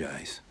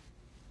apologize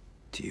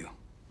to you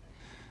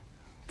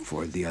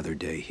for the other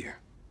day here,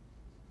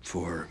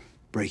 for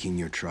breaking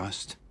your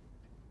trust,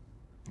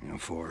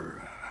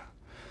 for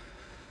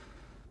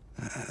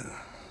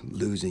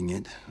losing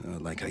it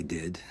like I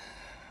did,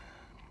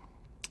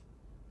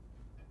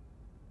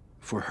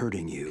 for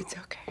hurting you. It's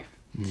okay.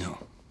 No,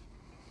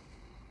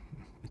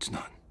 it's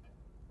not.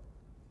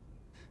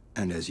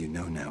 And as you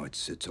know now,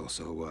 it's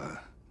also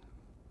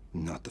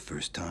not the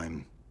first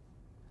time.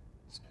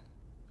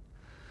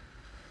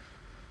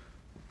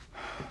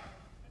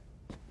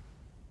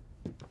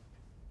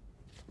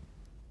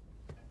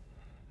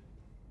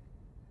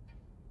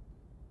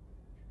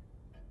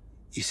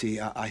 You see,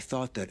 I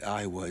thought that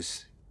I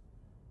was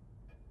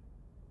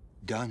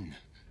done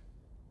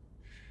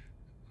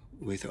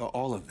with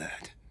all of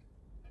that.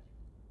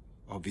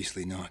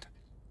 Obviously not.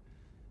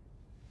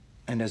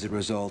 And as a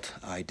result,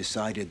 I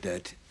decided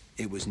that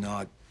it was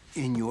not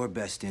in your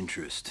best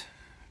interest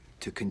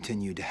to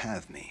continue to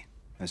have me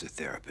as a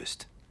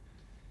therapist.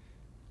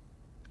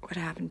 What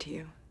happened to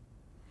you?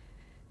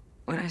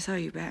 When I saw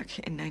you back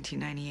in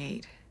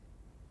 1998,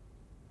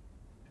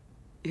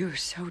 you were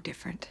so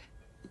different.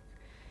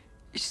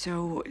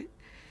 So...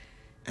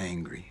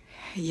 angry.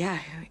 Yeah,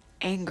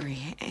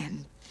 angry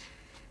and...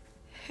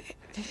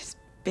 it's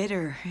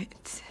bitter.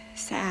 It's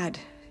sad.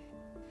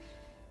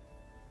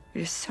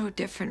 You're just so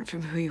different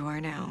from who you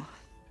are now.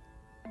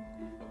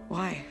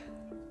 Why?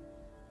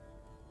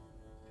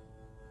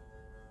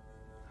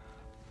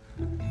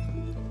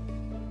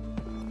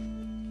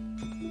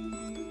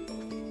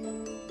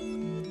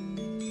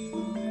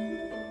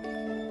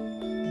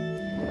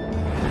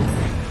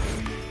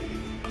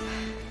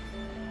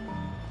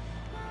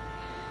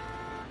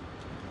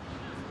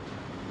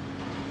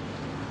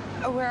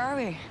 Where are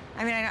we?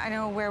 I mean, I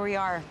know where we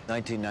are.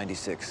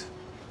 1996.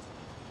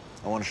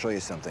 I want to show you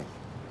something.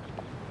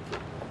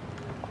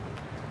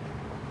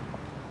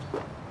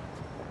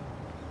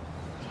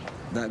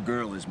 That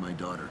girl is my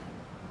daughter.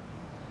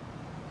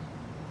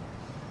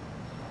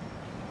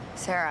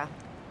 Sarah.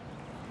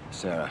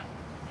 Sarah.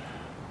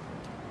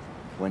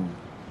 When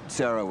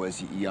Sarah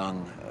was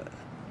young,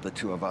 the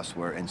two of us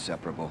were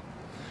inseparable.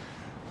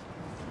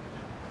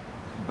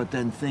 But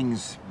then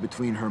things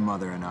between her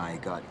mother and I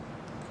got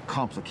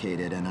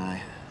complicated, and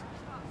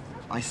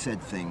I said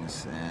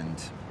things,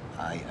 and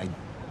I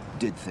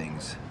did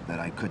things that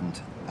I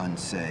couldn't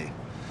unsay,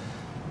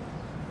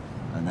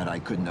 and that I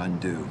couldn't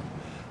undo.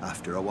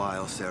 After a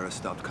while, Sarah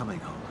stopped coming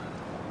home,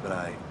 but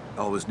I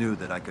always knew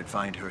that I could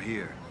find her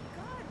here.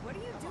 What are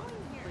you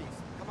doing here?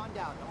 Please, come on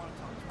down. I want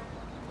to talk to you.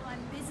 Well,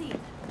 I'm busy.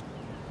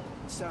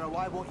 Sarah,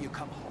 why won't you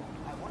come home?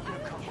 I want you to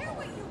come home.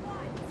 What you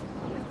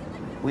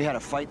want? We had a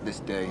fight this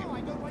day. No,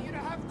 I don't want you to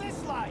have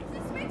this life.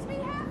 This makes me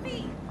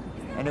happy.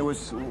 And it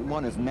was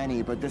one of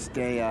many, but this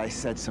day I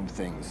said some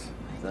things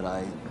that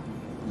I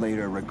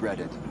later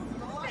regretted.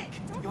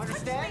 You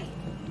understand?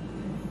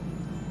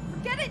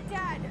 Forget it,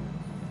 Dad.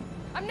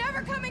 I'm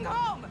never coming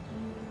home.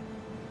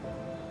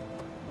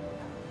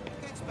 You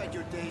can't spend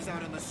your days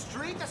out in the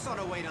street. That's not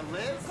a way to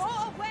live. Go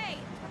away.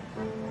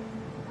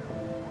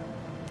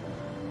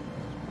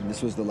 And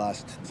this was the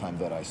last time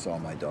that I saw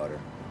my daughter.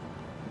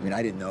 I mean,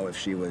 I didn't know if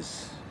she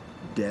was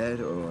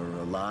dead or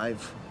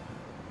alive.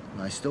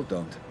 I still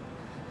don't.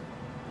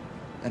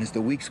 And as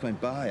the weeks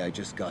went by, I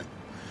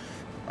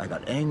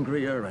got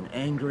angrier and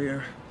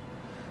angrier,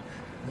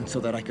 and so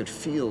that I could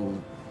feel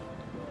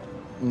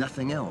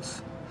nothing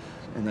else.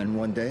 And then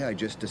one day I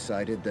just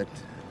decided that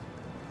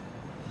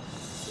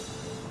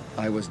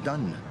I was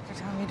done. Dr.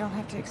 Tom, you don't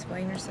have to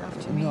explain yourself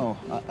to me. No,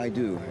 I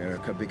do,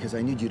 Erica, because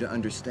I need you to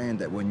understand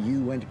that when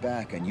you went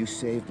back and you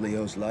saved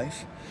Leo's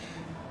life,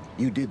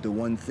 you did the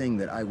one thing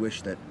that I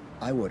wish that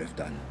I would have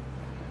done.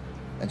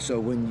 And so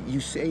when you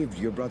saved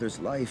your brother's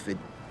life, it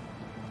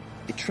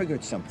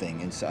triggered something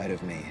inside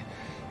of me.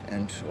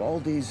 And all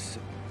these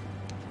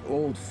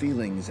old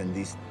feelings and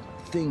these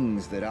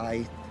things that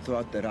I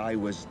thought that I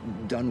was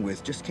done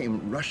with just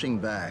came rushing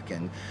back,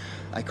 and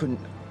I couldn't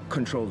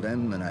control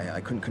them, and I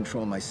couldn't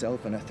control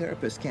myself, and a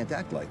therapist can't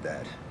act like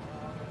that.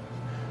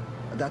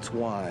 That's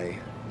why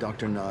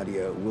Dr.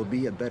 Naadiah will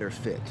be a better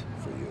fit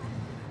for you.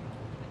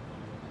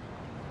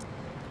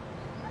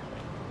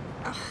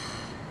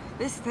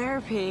 This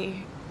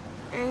therapy,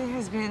 it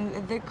has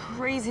been the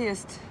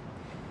craziest,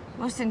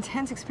 most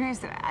intense experience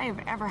that I have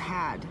ever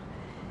had.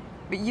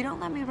 But you don't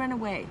let me run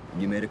away.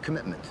 You made a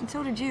commitment. And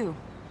so did you.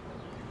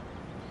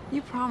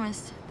 You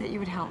promised that you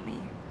would help me.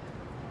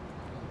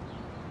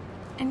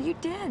 And you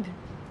did.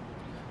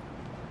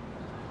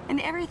 And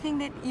everything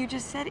that you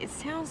just said, it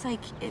sounds like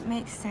it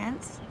makes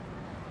sense.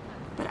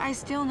 But I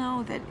still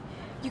know that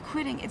you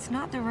quitting, it's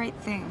not the right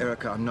thing.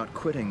 Erica, I'm not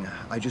quitting.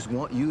 I just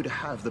want you to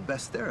have the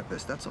best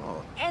therapist, that's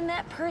all. And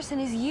that person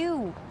is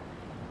you.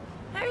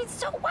 I mean,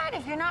 so what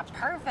if you're not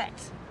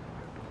perfect?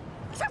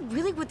 Is that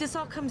really what this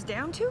all comes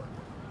down to?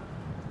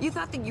 You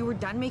thought that you were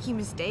done making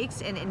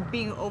mistakes and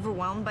being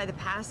overwhelmed by the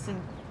past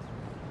and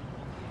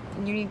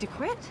you need to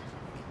quit?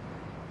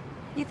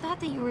 You thought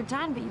that you were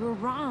done, but you were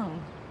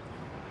wrong.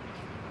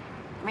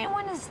 I mean,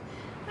 when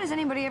has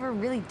anybody ever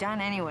really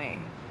done anyway?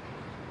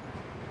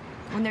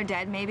 When they're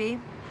dead, maybe?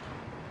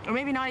 Or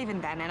maybe not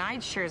even then, and I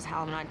sure as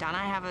hell am not done.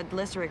 I have a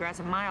list of regrets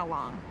a mile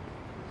long.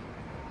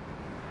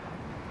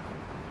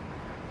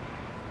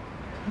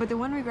 But the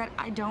one regret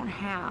I don't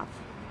have,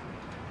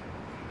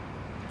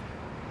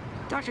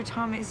 Dr.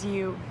 Tom, is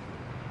you.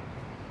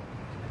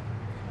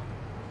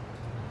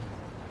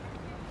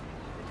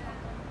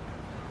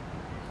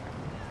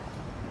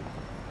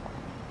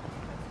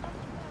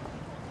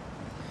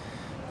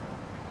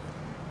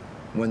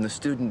 When the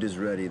student is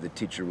ready, the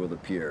teacher will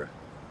appear.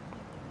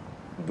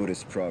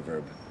 Buddhist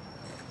proverb.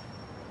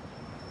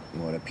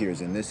 Well, it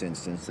appears in this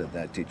instance that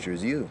that teacher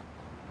is you.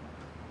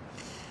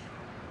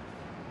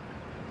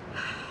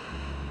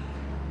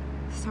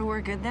 So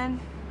we're good then?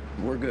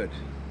 We're good.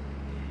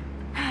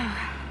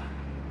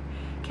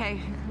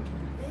 Okay.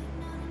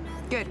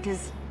 Good,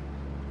 because,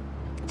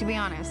 to be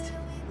honest,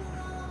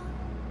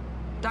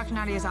 Dr.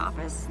 Naadiah's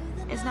office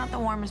is not the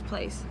warmest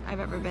place I've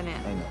ever been in.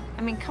 I know.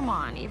 I mean, come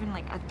on, even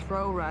like a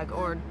throw rug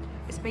or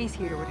a space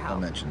heater would help. I'll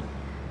mention it.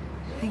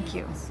 Thank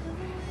you.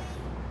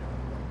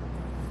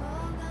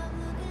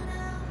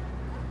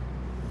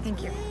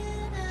 Thank you.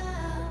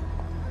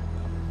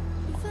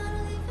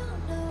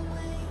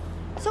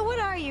 So what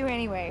are you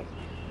anyway?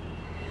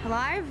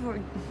 Alive or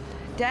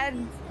dead?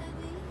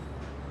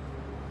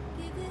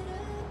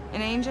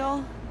 An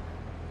angel?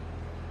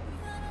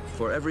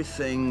 For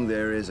everything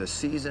there is a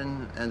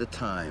season and a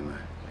time.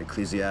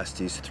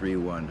 Ecclesiastes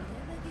 3:1.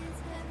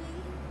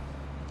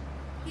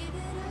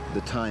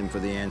 The time for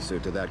the answer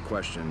to that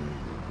question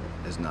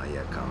has not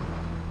yet come.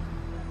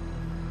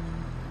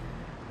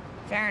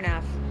 Fair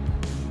enough.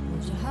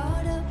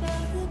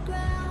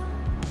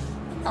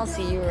 I'll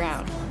see you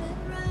around.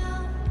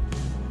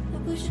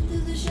 Pushing through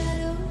the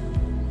shadows,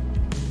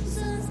 the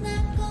sun's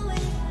not going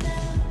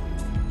down.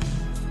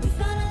 We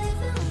finally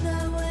found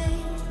our way.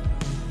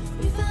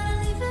 We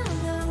finally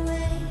found our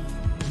way.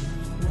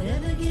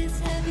 Whatever gets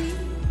heavy,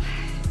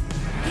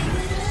 give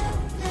it up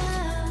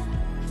now.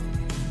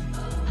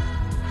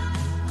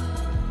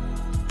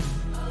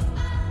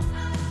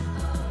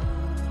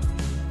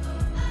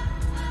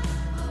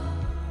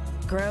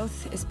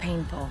 Growth is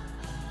painful.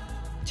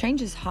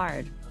 Change is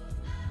hard.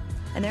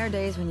 And there are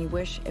days when you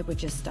wish it would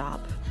just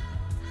stop.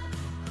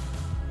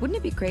 Wouldn't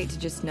it be great to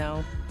just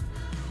know?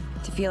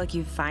 To feel like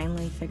you've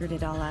finally figured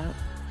it all out?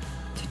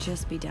 To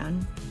just be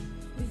done?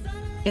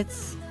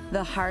 It's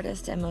the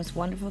hardest and most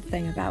wonderful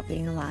thing about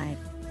being alive.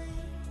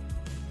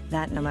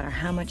 That no matter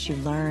how much you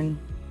learn,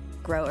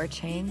 grow, or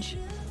change,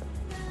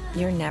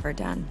 you're never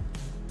done.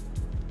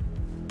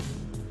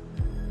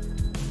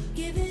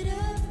 Give it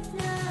up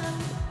now.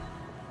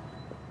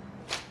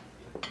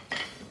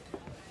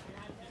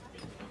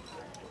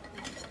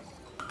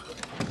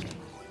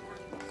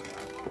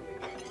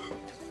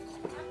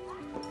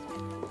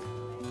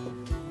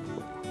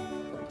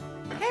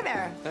 Hey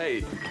there.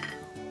 Hey.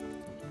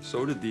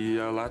 So did the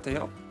latte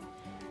help?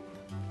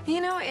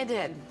 You know, it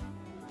did.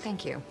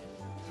 Thank you.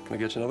 Can I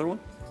get you another one?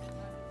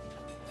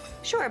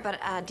 Sure, but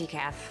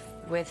decaf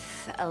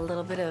with a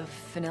little bit of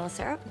vanilla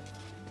syrup.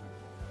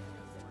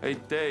 Hey,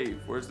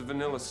 Dave, where's the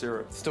vanilla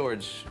syrup?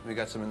 Storage. We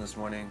got some in this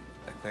morning,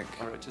 I think.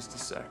 All right, just a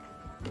sec.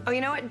 Oh,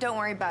 you know what? Don't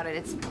worry about it.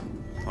 It's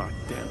Oh,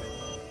 damn it.